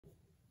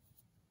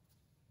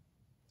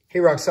Hey,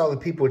 rock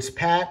solid people, it's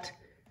Pat.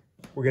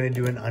 We're gonna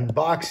do an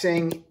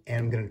unboxing and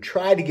I'm gonna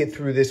try to get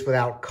through this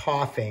without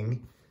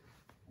coughing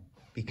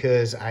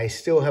because I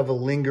still have a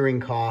lingering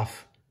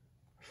cough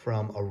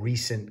from a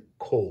recent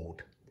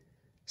cold.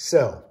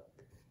 So,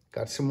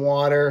 got some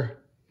water,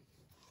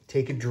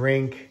 take a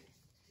drink,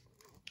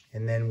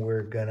 and then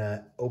we're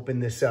gonna open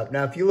this up.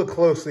 Now, if you look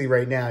closely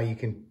right now, you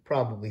can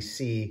probably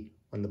see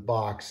on the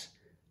box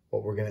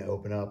what we're gonna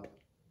open up.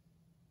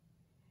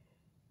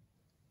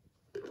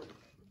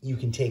 You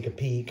can take a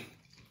peek.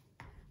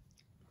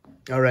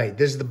 All right,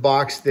 this is the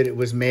box that it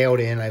was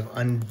mailed in. I've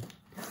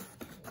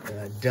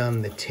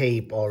undone the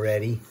tape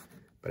already,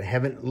 but I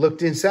haven't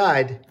looked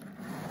inside.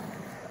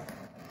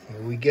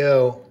 Here we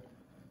go.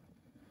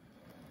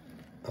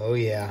 Oh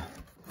yeah.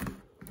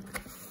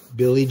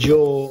 Billy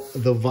Joel,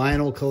 The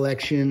Vinyl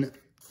Collection,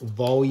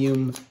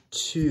 Volume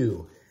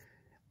 2.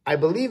 I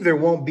believe there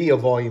won't be a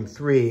Volume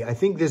 3. I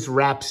think this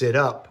wraps it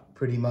up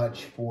pretty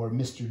much for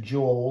Mr.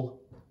 Joel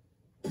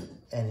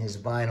and his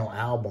vinyl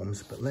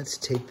albums, but let's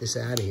take this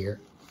out of here.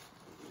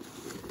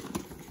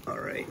 All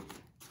right,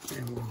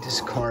 and we'll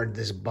discard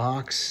this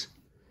box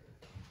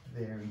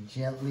very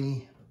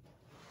gently.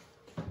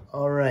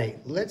 All right,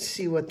 let's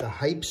see what the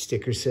hype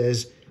sticker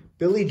says.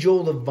 Billy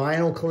Joel, The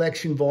Vinyl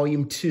Collection,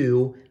 Volume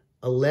 2,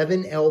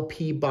 11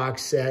 LP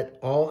box set,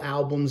 all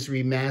albums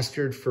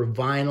remastered for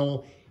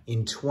vinyl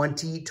in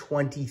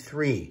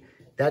 2023.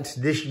 That's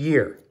this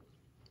year.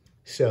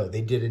 So they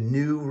did a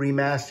new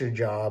remaster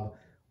job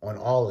on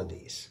all of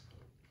these.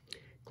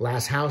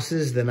 Glass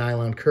Houses, The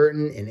Nylon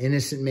Curtain, An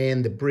Innocent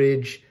Man, The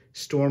Bridge,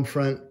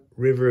 Stormfront,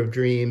 River of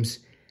Dreams,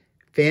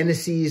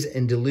 Fantasies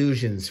and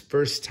Delusions,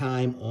 first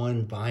time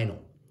on vinyl.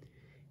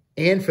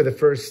 And for the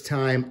first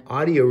time,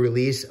 audio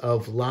release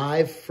of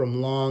Live from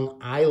Long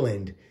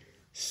Island,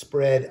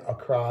 spread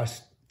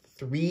across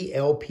 3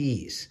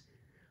 LPs,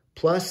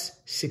 plus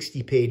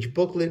 60-page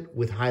booklet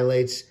with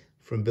highlights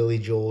from Billy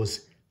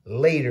Joel's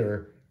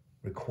later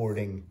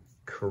recording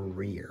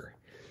career.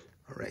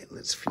 All right,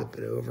 let's flip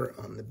it over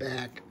on the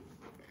back.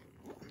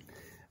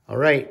 All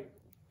right,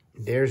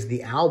 there's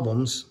the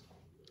albums.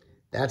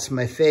 That's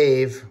my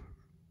fave.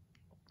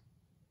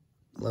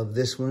 Love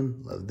this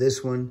one, love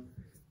this one.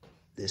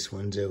 This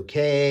one's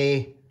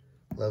okay.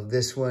 Love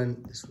this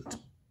one, this one's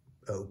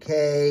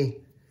okay.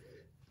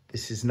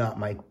 This is not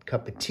my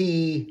cup of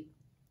tea.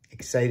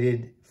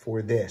 Excited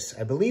for this.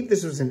 I believe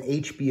this was an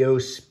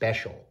HBO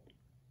special.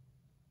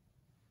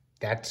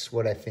 That's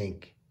what I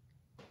think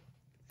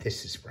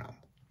this is from.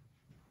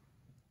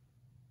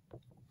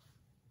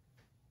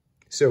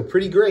 So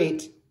pretty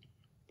great.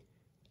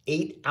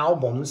 8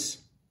 albums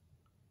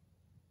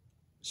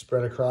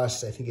spread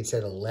across, I think it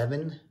said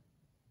 11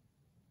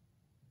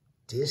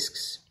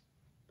 discs.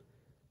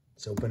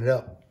 Let's open it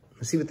up.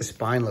 Let's see what the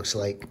spine looks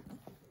like.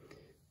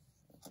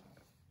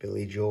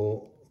 Billy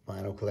Joel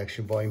Vinyl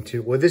Collection Volume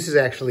 2. Well, this is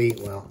actually,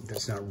 well,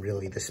 that's not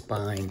really the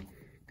spine,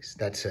 because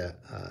that's a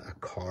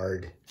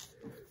card.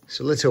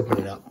 So let's open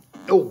it up.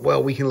 Oh,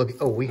 well, we can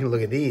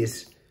look at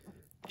these.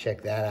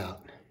 Check that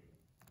out.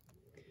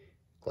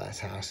 Glass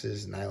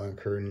Houses, Nylon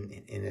Curtain,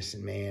 An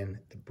Innocent Man,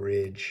 The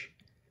Bridge,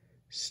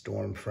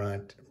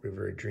 Stormfront,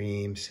 River of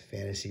Dreams,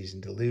 Fantasies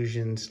and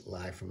Delusions,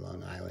 Live from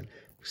Long Island.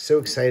 I'm so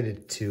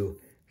excited to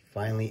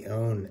finally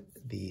own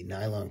the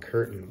Nylon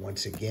Curtain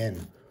once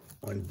again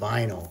on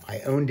vinyl.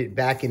 I owned it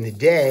back in the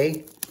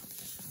day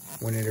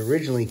when it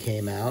originally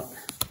came out,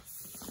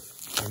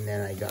 and then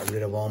I got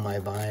rid of all my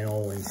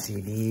vinyl when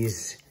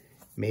CDs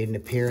made an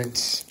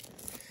appearance.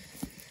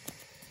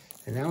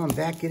 And now I'm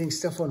back getting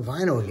stuff on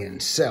vinyl again.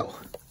 So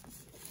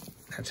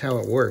that's how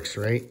it works,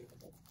 right?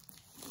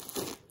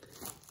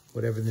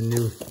 Whatever the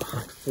new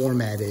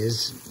format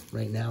is,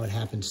 right now it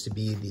happens to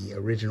be the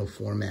original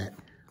format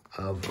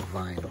of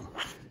vinyl.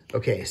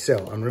 Okay,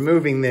 so I'm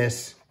removing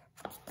this.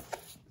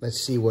 Let's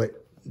see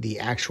what the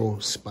actual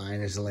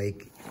spine is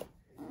like.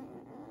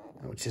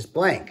 Oh, it's just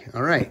blank.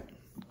 All right,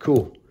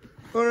 cool.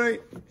 All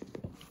right.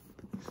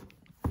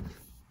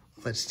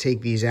 Let's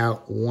take these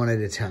out one at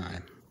a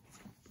time.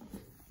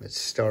 Let's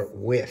start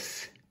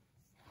with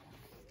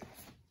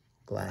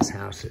Glass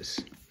Houses.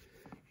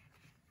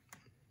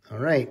 All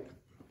right.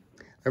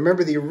 I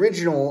remember the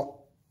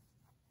original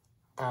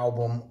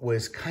album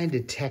was kind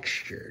of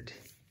textured,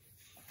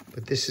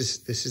 but this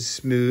is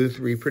smooth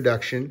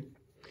reproduction.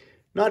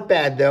 Not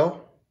bad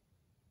though.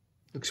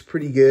 Looks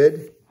pretty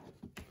good.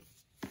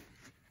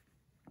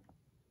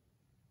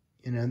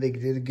 You know, they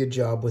did a good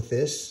job with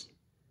this.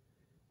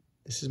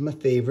 This is my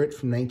favorite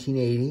from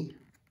 1980.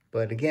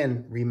 But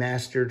again,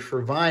 remastered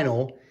for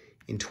vinyl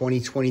in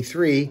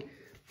 2023.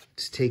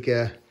 Let's take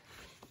a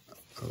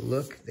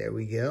look. There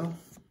we go.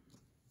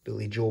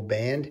 Billy Joel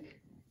Band.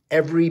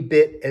 Every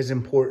bit as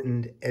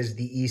important as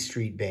the E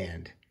Street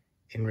Band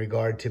in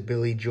regard to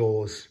Billy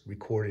Joel's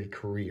recorded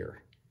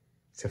career.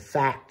 It's a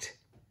fact.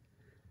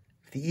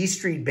 If the E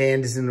Street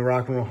Band is in the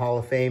Rock and Roll Hall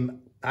of Fame,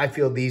 I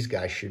feel these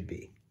guys should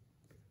be.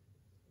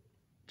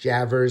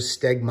 Javers,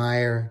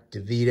 Stegmeyer,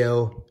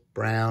 DeVito,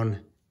 Brown,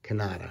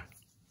 Cannata.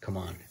 Come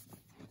on.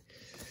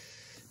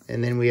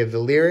 And then we have the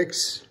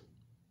lyrics.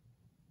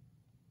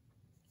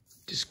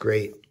 Just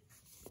great.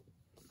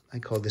 I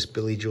call this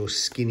Billy Joel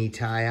Skinny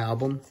Tie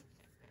album.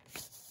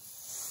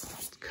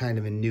 It's kind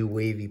of a new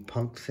wavy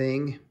punk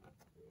thing.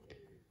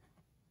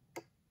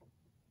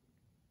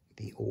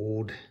 The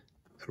old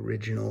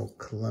original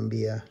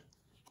Columbia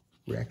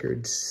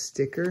Records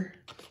sticker.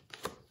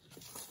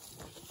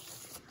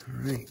 All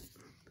right.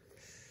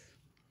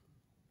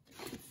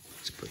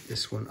 Let's put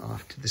this one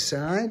off to the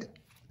side.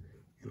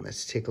 And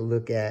let's take a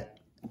look at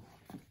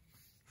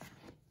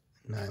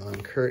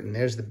Nylon Curtain.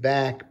 There's the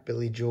back,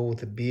 Billy Joel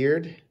with a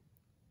beard.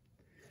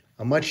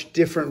 A much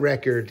different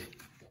record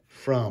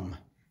from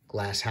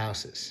Glass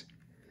Houses.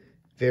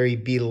 Very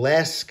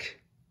Beatlesque.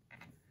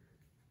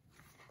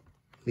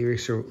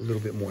 Lyrics are a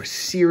little bit more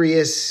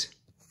serious.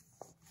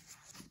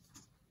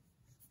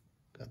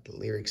 Got the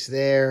lyrics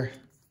there.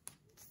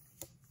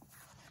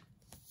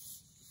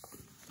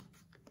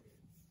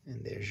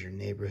 And there's your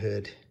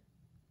Neighborhood.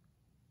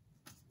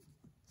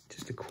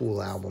 Just a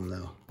cool album,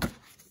 though.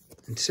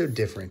 And so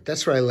different.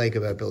 That's what I like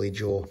about Billy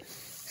Joel.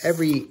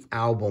 Every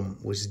album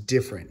was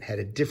different, had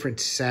a different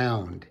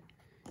sound,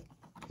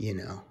 you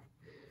know.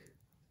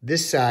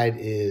 This side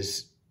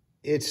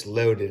it's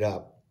loaded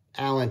up.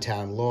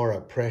 Allentown, Laura,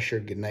 Pressure,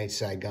 Goodnight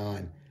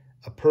Saigon.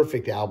 A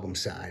perfect album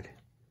side,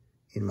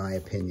 in my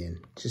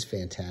opinion. Just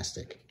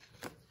fantastic.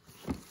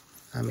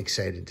 I'm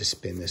excited to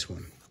spin this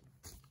one.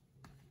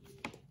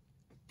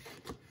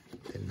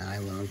 The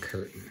Nylon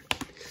Curtain.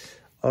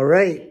 All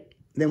right,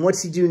 then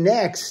what's he do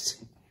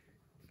next?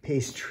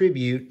 Pays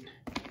tribute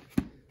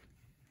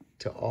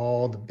to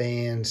all the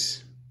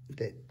bands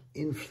that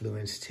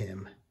influenced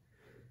him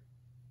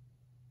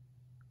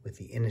with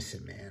The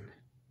Innocent Man.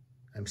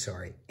 I'm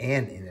sorry,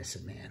 An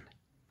Innocent Man.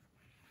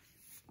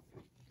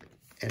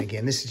 And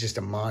again, this is just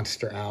a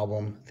monster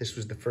album. This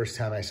was the first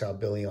time I saw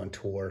Billy on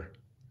tour.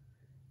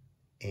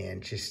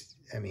 And just,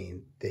 I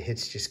mean, the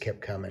hits just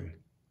kept coming. And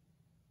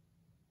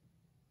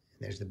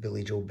there's the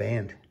Billy Joel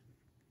Band.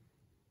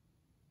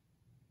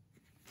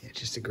 Yeah,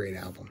 just a great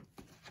album.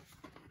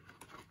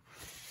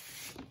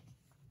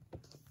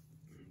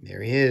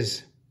 There he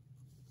is,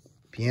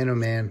 Piano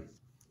Man.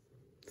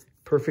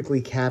 Perfectly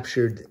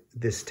captured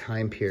this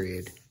time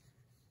period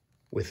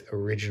with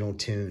original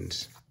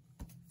tunes.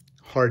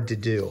 Hard to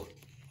do.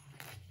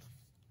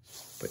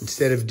 But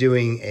instead of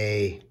doing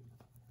a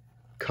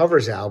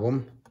covers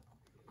album,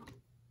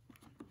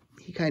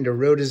 he kind of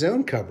wrote his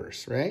own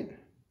covers, right?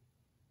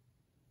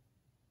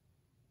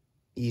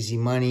 Easy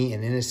Money,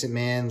 An Innocent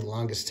Man,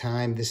 Longest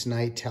Time, This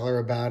Night, Tell Her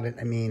About It.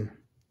 I mean,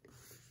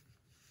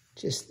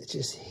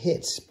 just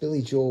hits.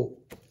 Billy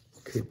Joel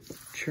could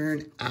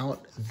churn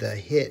out the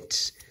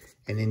hits,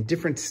 and in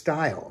different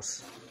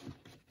styles.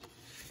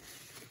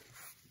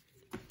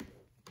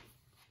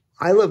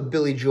 I loved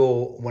Billy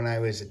Joel when I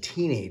was a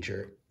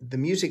teenager. The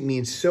music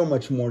means so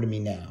much more to me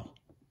now.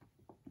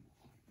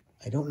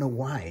 I don't know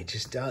why, it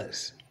just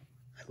does.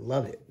 I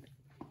love it.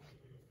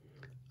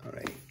 All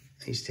right,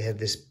 I used to have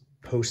this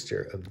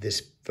poster of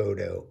this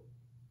photo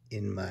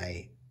in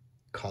my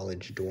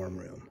college dorm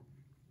room.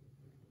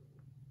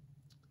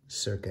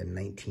 Circa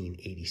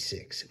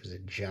 1986. It was a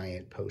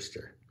giant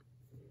poster.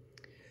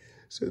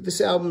 So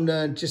this album,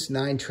 just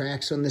 9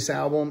 tracks on this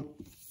album.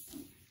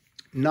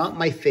 Not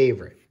my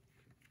favorite.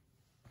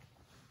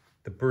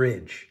 The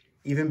bridge.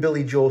 Even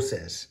Billy Joel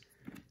says,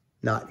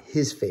 not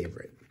his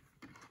favorite.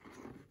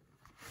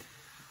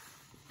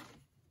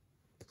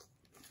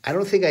 I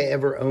don't think I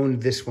ever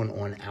owned this one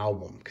on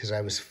album because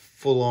I was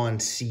full on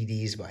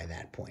CDs by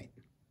that point.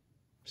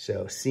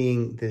 So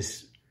seeing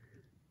this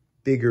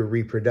bigger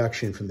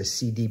reproduction from the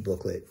CD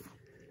booklet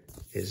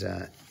is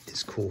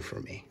cool for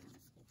me.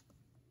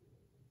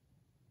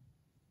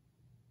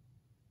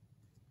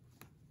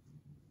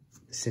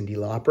 Cyndi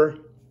Lauper,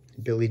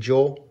 Billy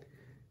Joel.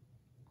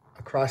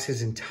 Across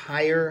his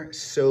entire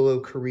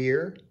solo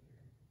career,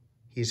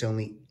 he's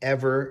only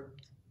ever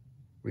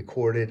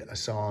recorded a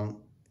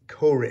song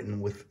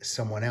co-written with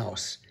someone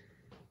else.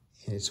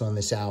 And it's on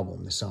this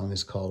album. The song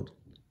is called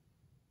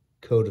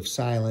Code of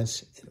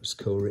Silence. And it was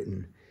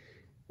co-written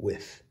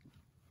with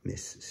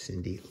Miss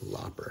Cyndi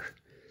Lauper.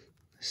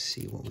 Let's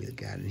see what we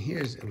got in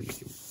here.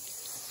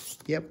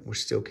 Yep, we're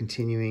still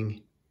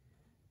continuing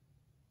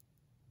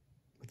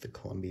with the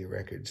Columbia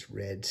Records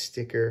red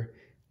sticker.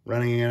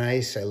 Running on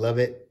Ice, I love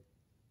it.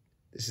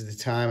 This is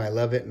the Time, I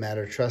love it.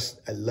 Matter of Trust,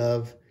 I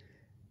love.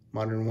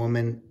 Modern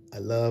Woman, I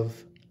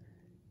love.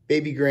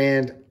 Baby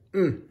Grand,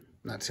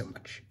 not so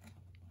much.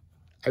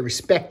 I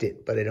respect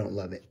it, but I don't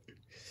love it.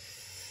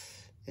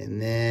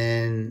 And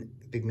then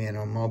Big Man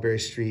on Mulberry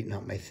Street,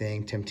 not my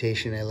thing.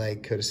 Temptation, I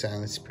like. Code of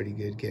Silence, pretty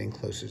good. Getting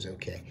Closer is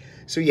okay.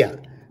 So yeah,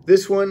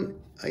 this one,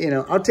 you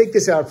know, I'll take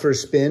this out for a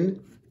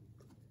spin.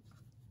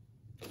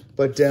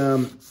 But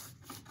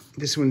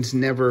this one's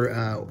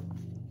never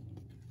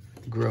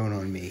grown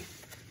on me.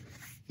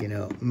 You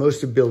know,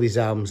 most of Billy's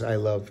albums I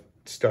love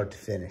start to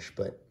finish,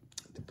 but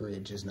The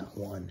Bridge is not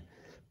one.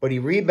 But he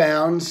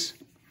rebounds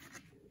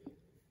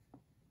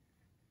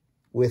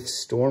with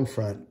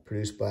Stormfront,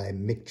 produced by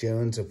Mick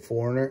Jones of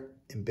Foreigner,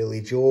 and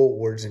Billy Joel,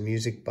 words and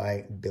music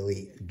by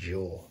Billy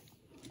Joel.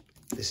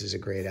 This is a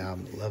great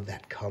album. Love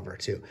that cover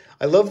too.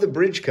 I love the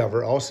bridge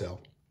cover also.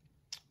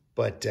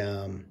 But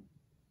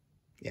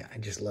yeah, I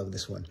just love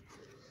this one.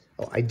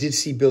 Oh, I did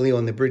see Billy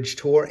on the bridge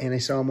tour, and I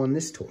saw him on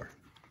this tour.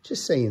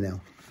 Just so you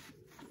know.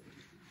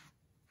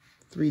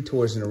 3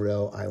 tours in a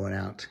row I went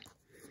out.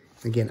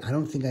 Again, I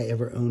don't think I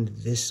ever owned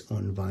this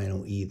on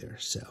vinyl either.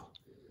 So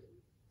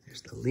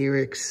there's the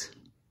lyrics.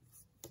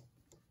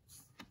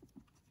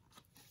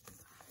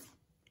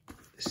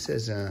 This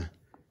says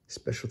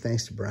special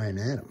thanks to Bryan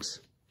Adams.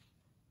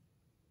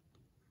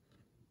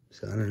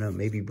 So I don't know,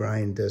 maybe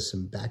Bryan does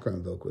some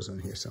background vocals on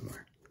here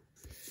somewhere.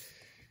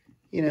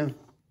 You know,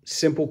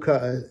 simple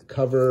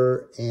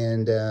cover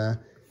and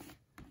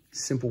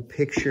simple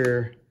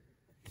picture,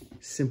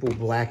 simple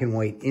black and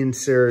white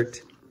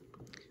insert.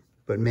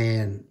 But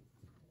man,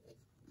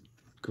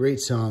 great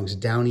songs.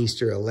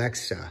 Downeaster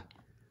Alexa,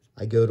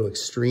 I Go to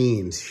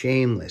Extremes,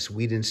 Shameless,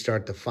 We Didn't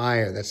Start the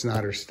Fire, That's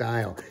Not Her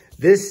Style.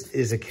 This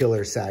is a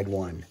killer side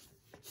one.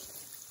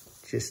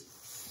 Just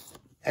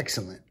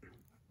excellent.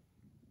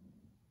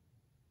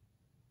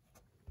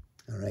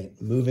 All right,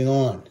 moving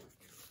on.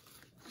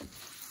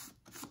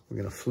 We're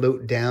going to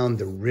float down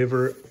the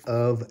River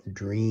of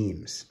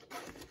Dreams.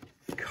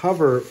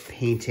 Cover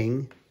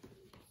painting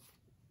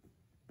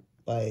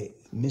by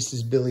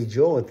Mrs. Billy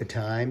Joel at the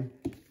time,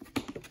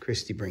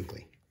 Christie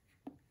Brinkley.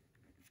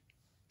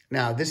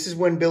 Now, this is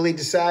when Billy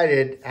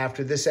decided,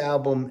 after this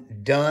album,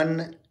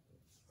 done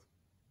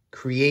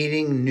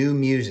creating new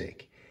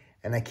music.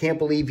 And I can't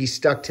believe he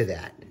stuck to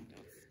that.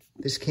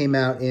 This came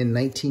out in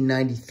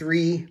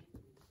 1993.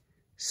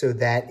 So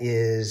that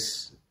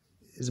is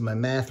my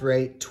math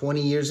right,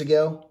 20 years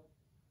ago?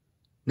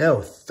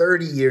 No,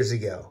 30 years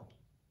ago.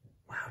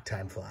 Wow,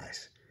 time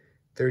flies.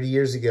 30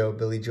 years ago,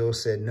 Billy Joel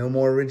said, no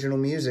more original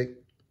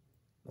music,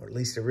 or at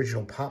least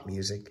original pop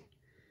music.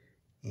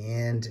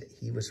 And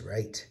he was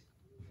right.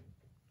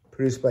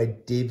 Produced by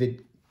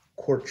David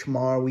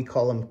Kortchmar, we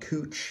call him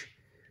Cooch.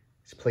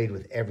 He's played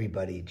with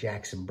everybody,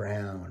 Jackson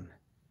Browne,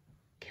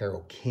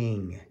 Carole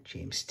King,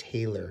 James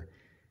Taylor,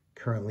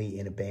 currently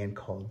in a band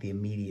called The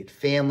Immediate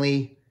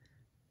Family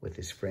with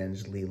his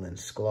friends Leland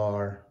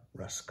Sklar,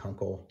 Russ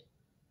Kunkel,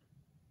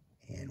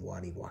 and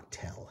Waddy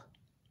Wachtel.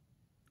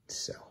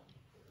 So,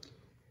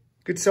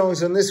 good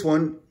songs on this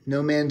one.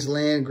 No Man's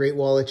Land, Great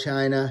Wall of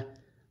China.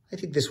 I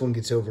think this one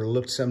gets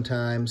overlooked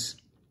sometimes.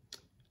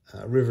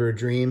 River of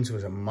Dreams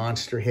was a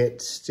monster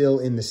hit, still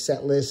in the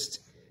set list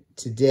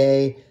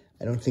today.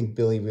 I don't think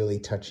Billy really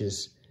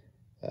touches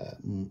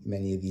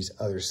many of these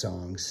other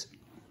songs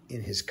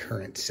in his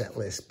current set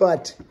list,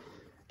 but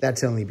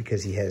that's only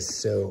because he has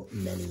so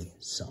many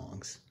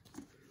songs.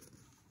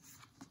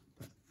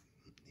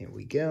 Here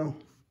we go.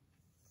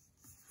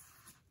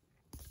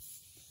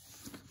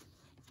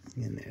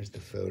 And there's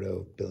the photo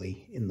of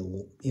Billy in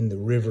the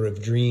River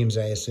of Dreams,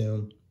 I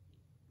assume.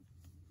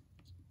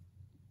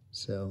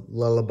 So,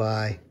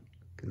 Lullaby,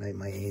 Good Night,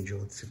 My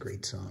Angel. It's a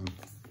great song.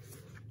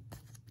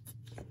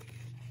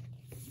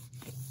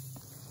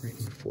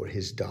 Written for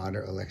his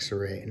daughter, Alexa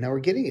Ray. Now we're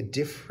getting a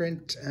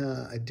different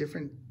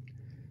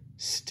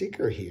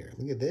sticker here.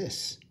 Look at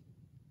this.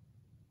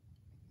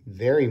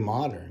 Very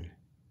modern.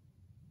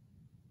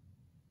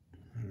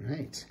 All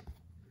right.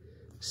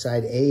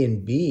 Side A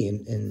and B,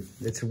 and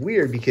it's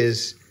weird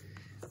because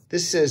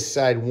this says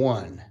side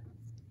 1,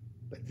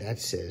 but that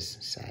says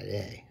side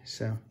A.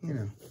 So, you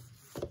know,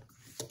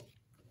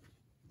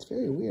 it's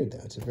very weird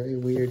though. It's a very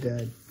weird,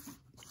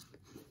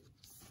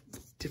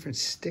 different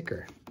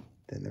sticker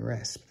than the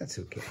rest, but that's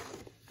okay.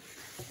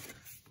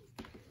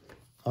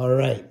 All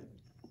right.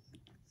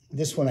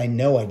 This one I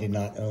know I did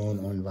not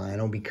own on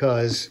vinyl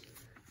because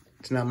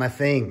it's not my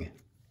thing.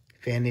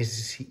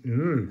 Fantasies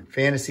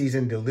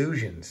and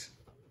Delusions.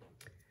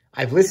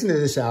 I've listened to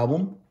this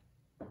album,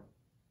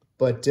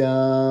 but it's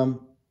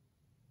not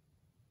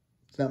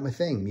my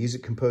thing.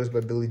 Music composed by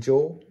Billy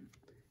Joel.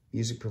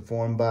 Music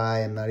performed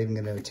by, I'm not even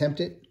going to attempt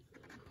it.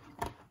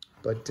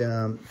 But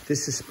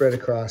this is spread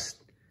across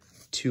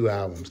 2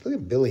 albums. Look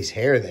at Billy's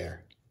hair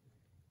there.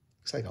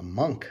 Looks like a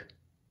monk.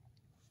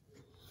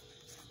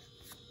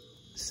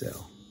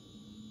 So,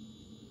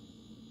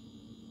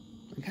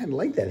 I kind of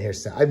like that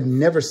hairstyle. I've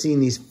never seen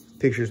these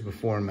pictures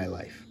before in my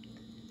life.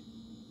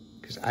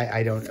 Because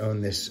I don't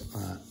own this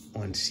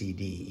on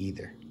CD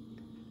either.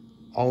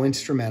 All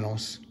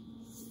instrumentals.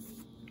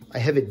 I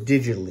have it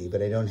digitally,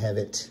 but I don't have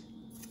it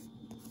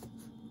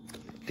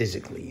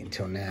physically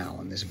until now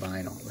on this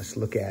vinyl. Let's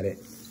look at it.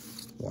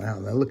 Wow,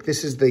 now look,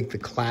 this is the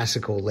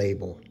classical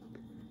label.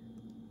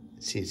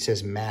 See, it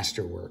says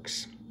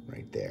Masterworks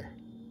right there.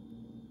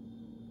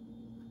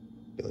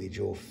 Billy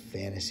Joel,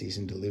 Fantasies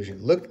and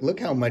Delusions. Look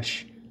how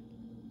much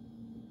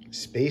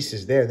space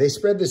is there. They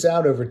spread this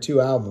out over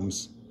 2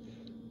 albums.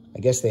 I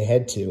guess they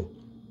had to.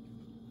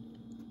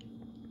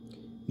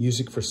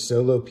 Music for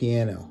solo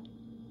piano.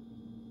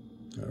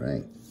 All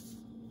right.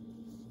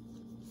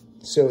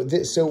 So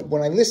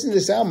when I listen to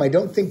this album, I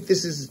don't think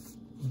this is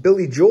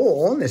Billy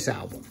Joel on this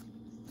album.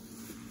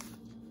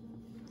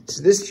 It's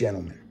this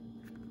gentleman.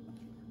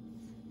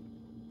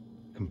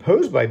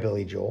 Composed by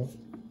Billy Joel.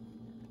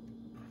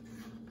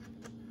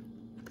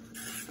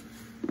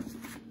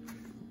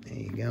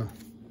 go.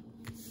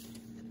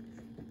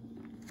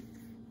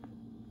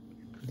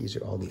 These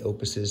are all the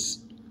opuses.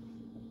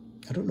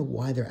 I don't know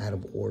why they're out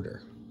of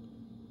order.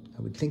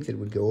 I would think that it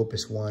would go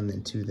opus 1,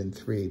 then 2, then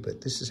 3,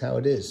 but this is how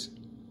it is.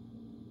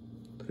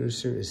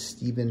 Producer is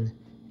Steven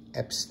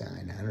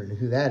Epstein. I don't know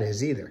who that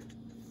is either.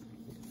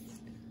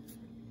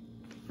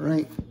 All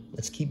right,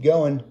 let's keep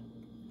going.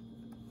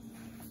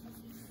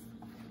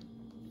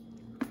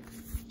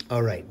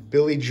 All right,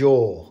 Billy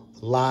Joel,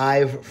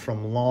 live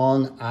from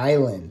Long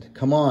Island.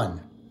 Come on.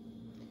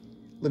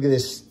 Look at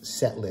this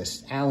set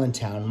list.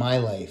 Allentown, My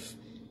Life,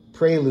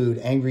 Prelude,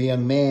 Angry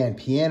Young Man,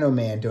 Piano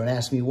Man, Don't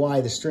Ask Me Why,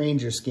 The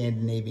Stranger,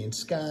 Scandinavian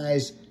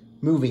Skies,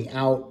 Moving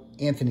Out,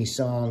 Anthony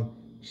Song,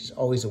 She's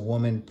Always a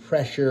Woman,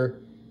 Pressure,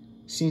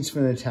 Scenes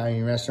from an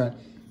Italian Restaurant.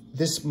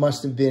 This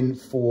must have been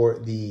for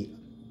the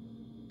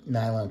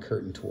Nylon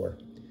Curtain tour.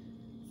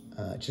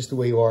 Just the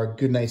Way You Are,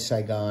 Goodnight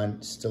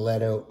Saigon,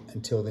 Stiletto,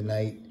 Until the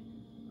Night,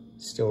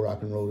 Still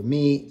Rock and Roll to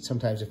Me,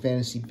 Sometimes a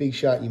Fantasy, Big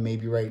Shot, You May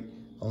Be Right,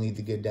 Only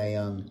the Good Die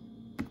Young,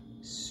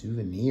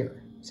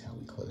 Souvenir is how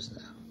we close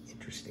it out.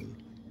 Interesting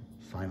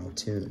final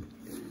tune.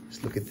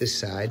 Let's look at this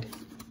side.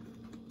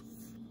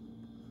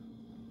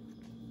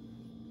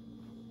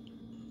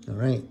 All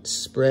right,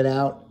 spread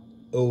out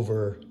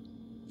over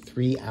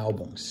 3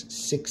 albums,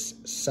 6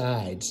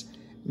 sides.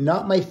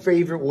 Not my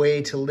favorite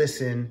way to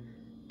listen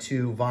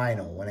to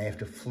vinyl when I have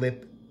to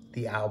flip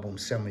the album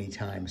so many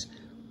times,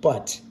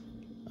 but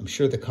I'm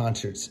sure the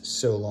concert's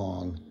so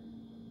long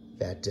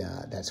that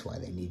that's why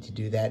they need to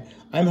do that.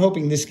 I'm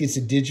hoping this gets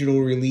a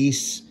digital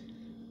release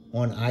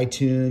on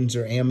iTunes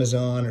or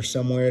Amazon or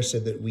somewhere so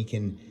that we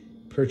can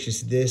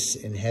purchase this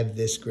and have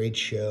this great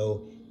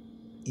show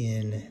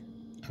in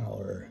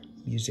our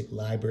music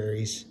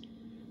libraries.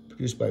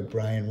 Produced by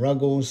Brian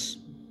Ruggles,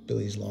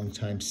 Billy's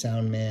longtime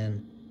sound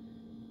man.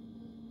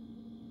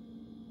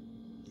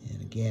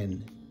 And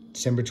again,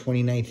 December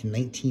 29th,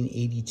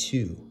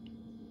 1982.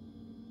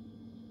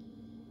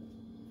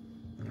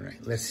 All right,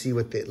 let's see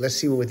what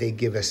they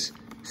give us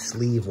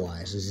sleeve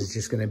wise. Is it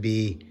just going to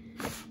be?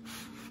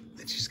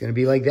 It's just going to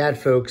be like that,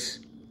 folks.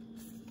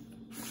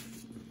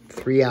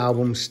 3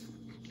 albums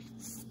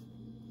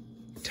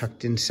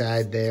tucked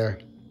inside there.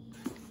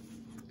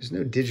 There's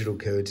no digital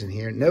codes in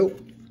here. Nope.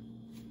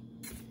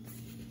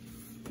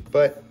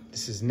 But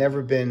this has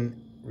never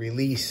been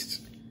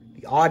released.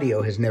 The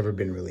audio has never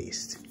been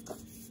released.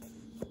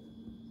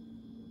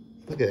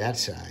 Look at that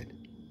side.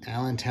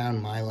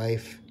 Allentown, My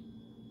Life,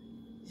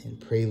 and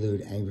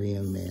Prelude, Angry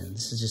Young Man.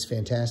 This is just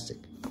fantastic.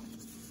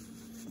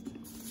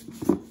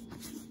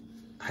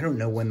 I don't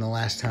know when the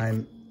last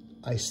time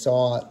I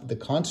saw the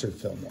concert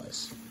film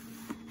was.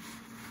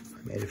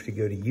 I might have to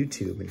go to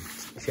YouTube and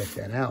check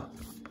that out.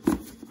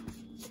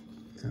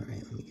 All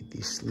right, let me get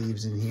these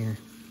sleeves in here.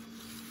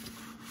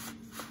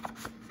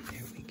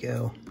 There we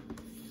go.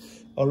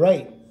 All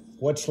right,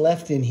 what's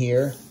left in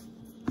here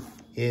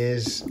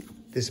is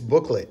this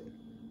booklet.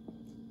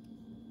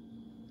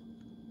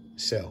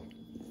 So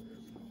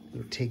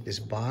we'll take this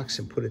box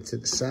and put it to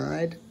the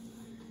side,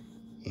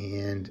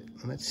 and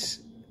let's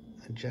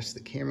adjust the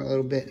camera a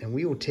little bit, and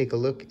we will take a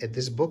look at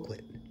this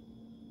booklet.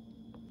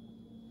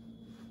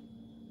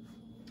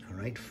 All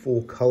right,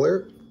 full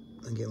color.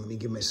 Again, let me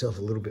give myself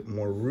a little bit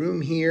more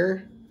room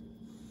here.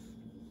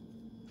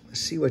 Let's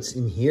see what's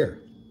in here.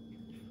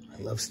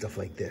 I love stuff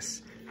like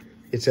this.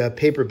 It's a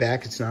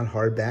paperback, it's not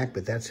hardback,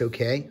 but that's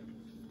okay.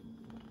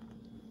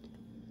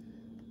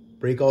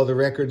 Break all the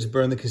records,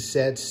 burn the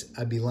cassettes.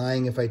 I'd be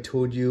lying if I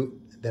told you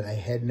that I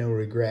had no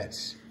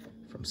regrets.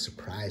 From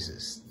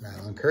Surprises,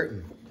 Nylon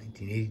Curtain,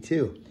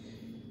 1982.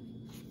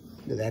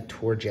 Look at that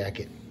tour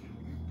jacket.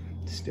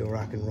 Still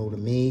Rock and Roll to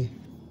Me.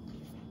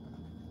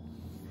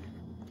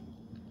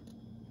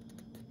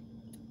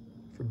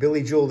 For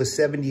Billy Joel, the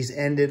 70s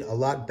ended a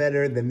lot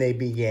better than they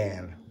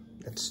began.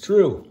 That's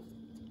true,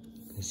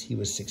 because he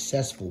was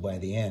successful by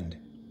the end.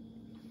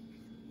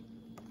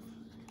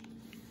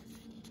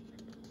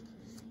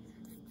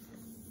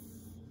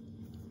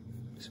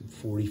 Some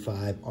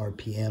 45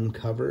 RPM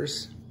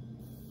covers,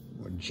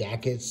 more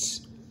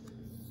jackets.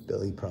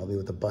 Billy probably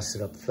with a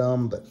busted up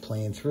thumb, but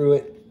playing through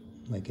it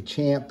like a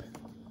champ.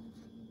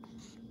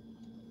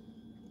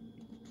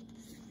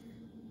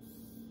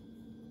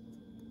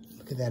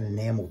 Look at that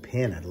enamel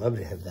pin. I'd love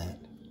to have that.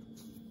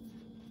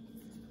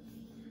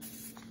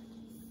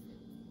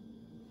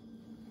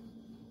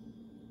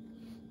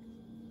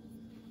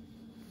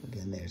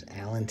 Again, there's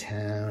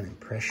Allentown and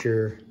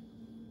Pressure.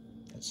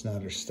 That's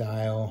Not Her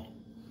Style.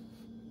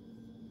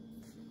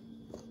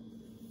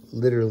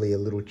 Literally a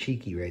little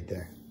cheeky right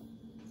there.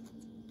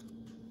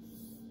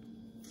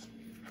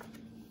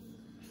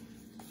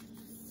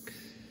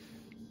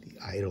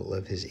 The Idol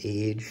of His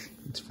Age.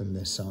 It's from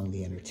the song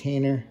The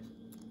Entertainer.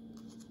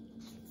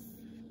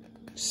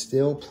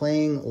 Still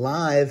playing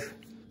live.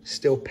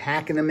 Still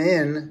packing them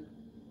in.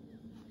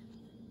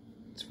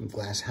 It's from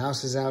Glass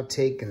House's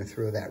outtake. Gonna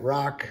Throw That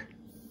Rock.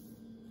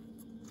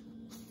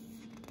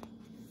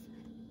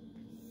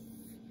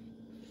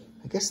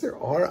 I guess there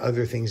are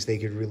other things they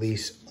could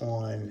release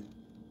on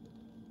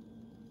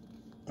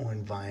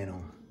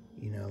vinyl.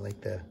 you know,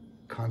 like the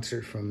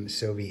concert from the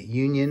Soviet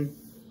Union.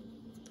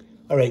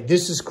 All right,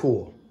 this is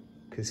cool,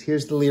 because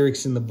here's the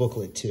lyrics in the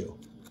booklet too.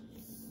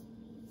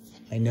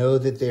 I know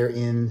that they're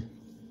in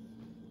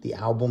the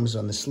albums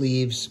on the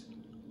sleeves,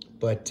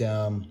 but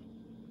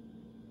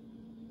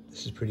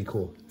this is pretty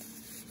cool.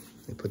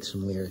 They put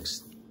some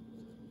lyrics.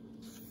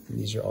 And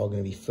these are all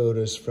going to be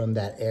photos from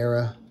that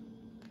era.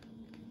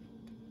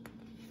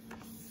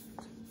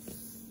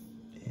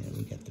 And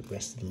we got the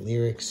rest of the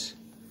lyrics.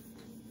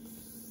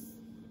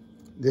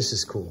 This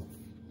is cool,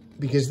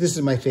 because this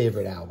is my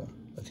favorite album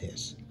of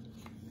his.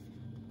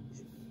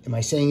 Am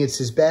I saying it's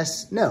his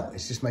best? No,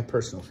 it's just my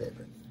personal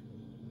favorite.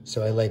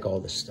 So I like all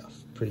this stuff.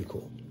 Pretty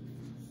cool.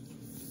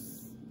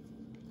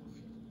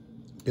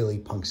 Billy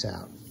punks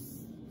out.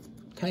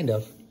 Kind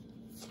of.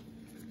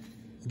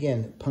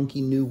 Again,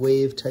 punky new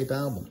wave type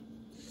album.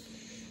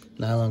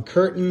 Nylon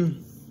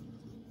curtain.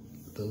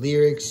 The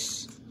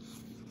lyrics.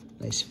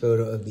 Nice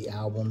photo of the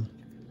album.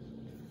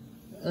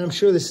 And I'm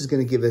sure this is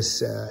going to give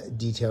us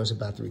details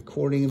about the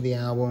recording of the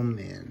album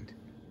and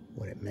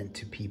what it meant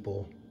to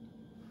people.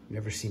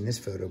 Never seen this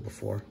photo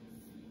before.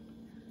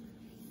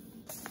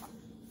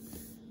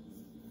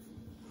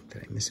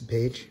 Did I miss a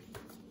page?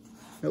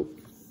 Nope.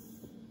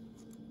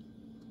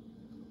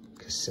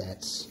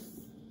 Cassettes.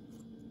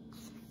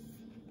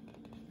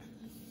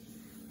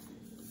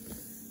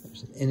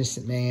 There's an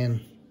innocent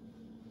man.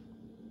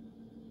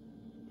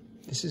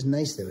 This is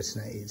nice though. It's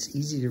nice. It's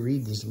easy to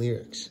read these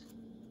lyrics.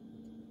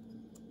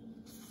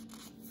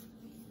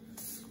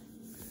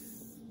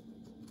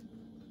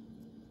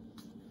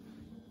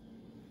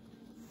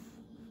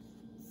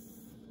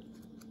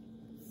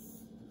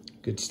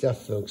 Good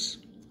stuff, folks.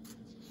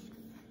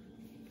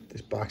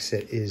 This box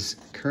set is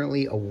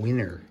currently a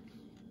winner.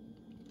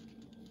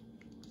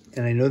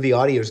 And I know the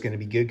audio is going to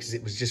be good because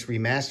it was just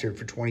remastered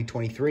for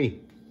 2023.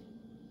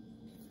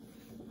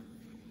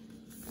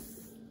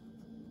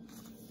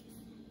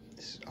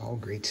 This is all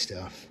great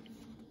stuff.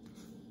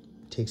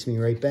 Takes me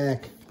right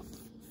back.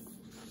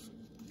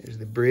 There's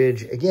the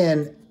bridge.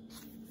 Again,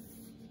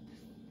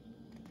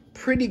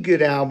 pretty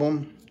good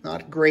album.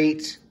 Not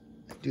great.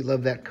 I do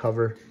love that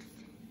cover.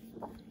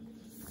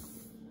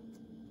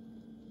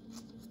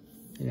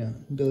 You know,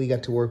 Billy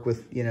got to work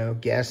with, you know,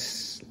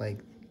 guests like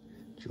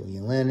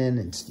Julian Lennon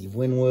and Steve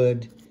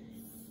Winwood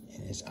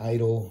and his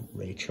idol,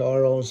 Ray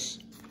Charles.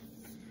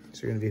 Is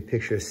there going to be a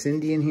picture of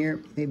Cyndi in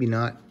here? Maybe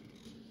not,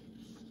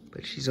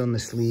 but she's on the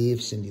sleeve,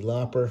 Cyndi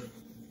Lauper.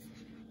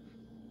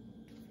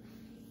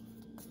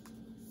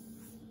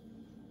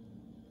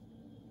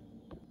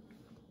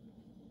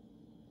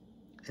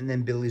 And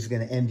then Billy's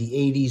going to end the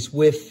 80s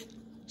with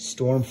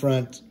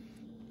Stormfront.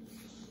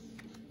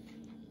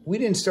 We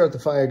Didn't Start the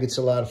Fire gets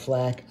a lot of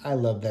flack. I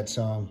love that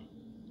song.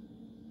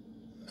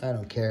 I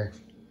don't care.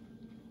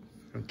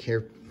 I don't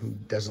care who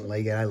doesn't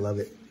like it. I love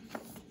it.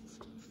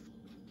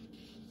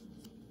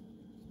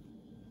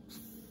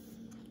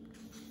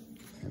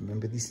 I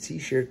remember these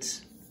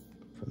t-shirts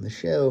from the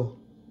show.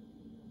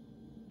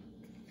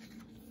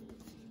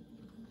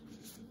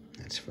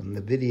 That's from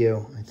the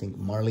video. I think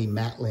Marlee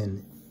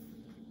Matlin,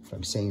 if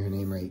I'm saying her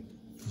name right,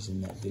 is in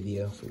that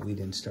video for We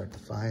Didn't Start the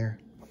Fire.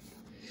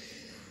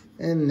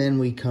 And then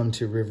we come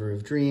to River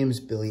of Dreams.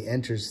 Billy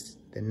enters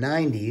the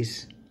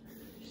 90s.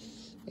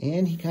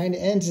 And he kind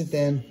of ends it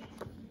then.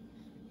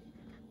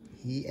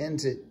 He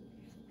ends it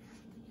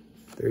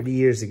 30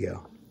 years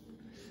ago.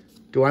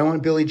 Do I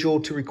want Billy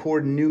Joel to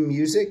record new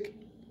music?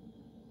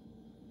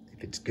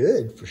 If it's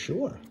good, for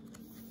sure.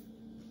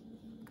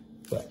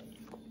 But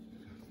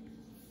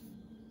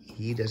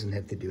he doesn't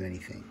have to do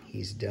anything.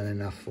 He's done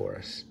enough for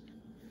us.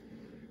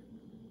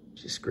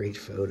 Just great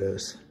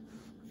photos.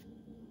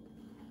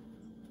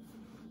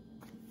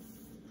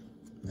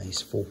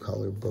 Nice full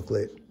color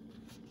booklet.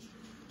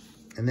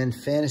 And then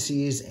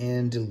Fantasies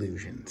and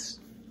Delusions.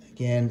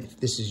 Again, if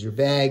this is your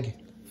bag,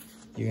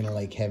 you're gonna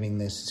like having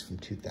this. It's from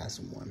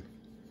 2001.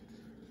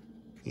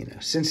 You know,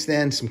 since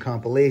then, some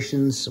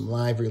compilations, some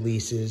live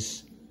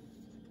releases.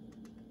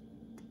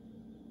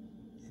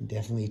 And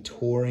definitely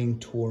touring.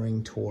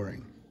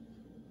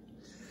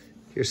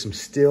 Here's some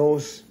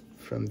stills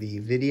from the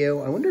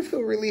video. I wonder if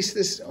they'll release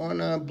this on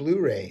a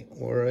Blu-ray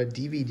or a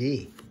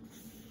DVD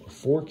or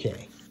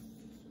 4K.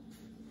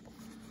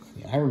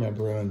 I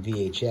remember it on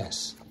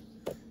VHS.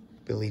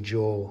 Billy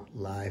Joel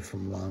live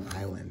from Long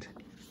Island.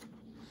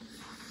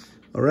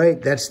 All right,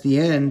 that's the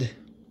end.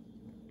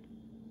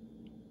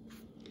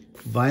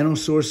 Vinyl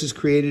sources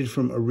created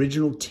from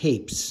original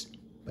tapes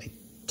by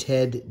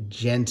Ted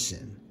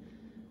Jensen.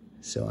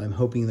 So I'm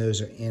hoping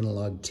those are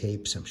analog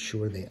tapes. I'm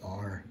sure they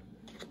are.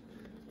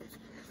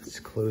 Let's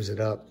close it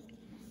up.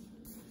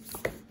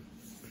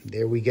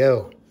 There we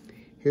go.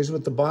 Here's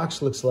what the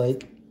box looks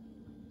like.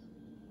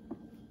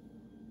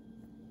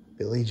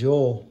 Billy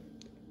Joel,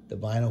 the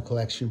Vinyl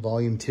Collection,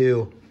 Volume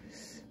 2.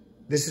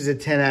 This is a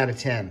 10 out of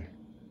 10.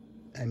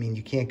 I mean,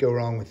 you can't go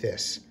wrong with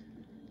this.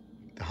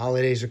 The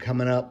holidays are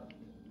coming up.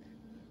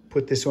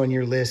 Put this on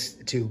your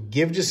list to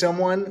give to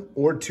someone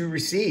or to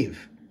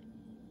receive.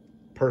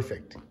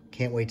 Perfect.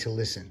 Can't wait to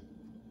listen.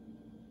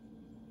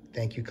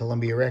 Thank you,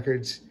 Columbia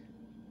Records.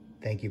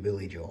 Thank you,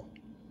 Billy Joel.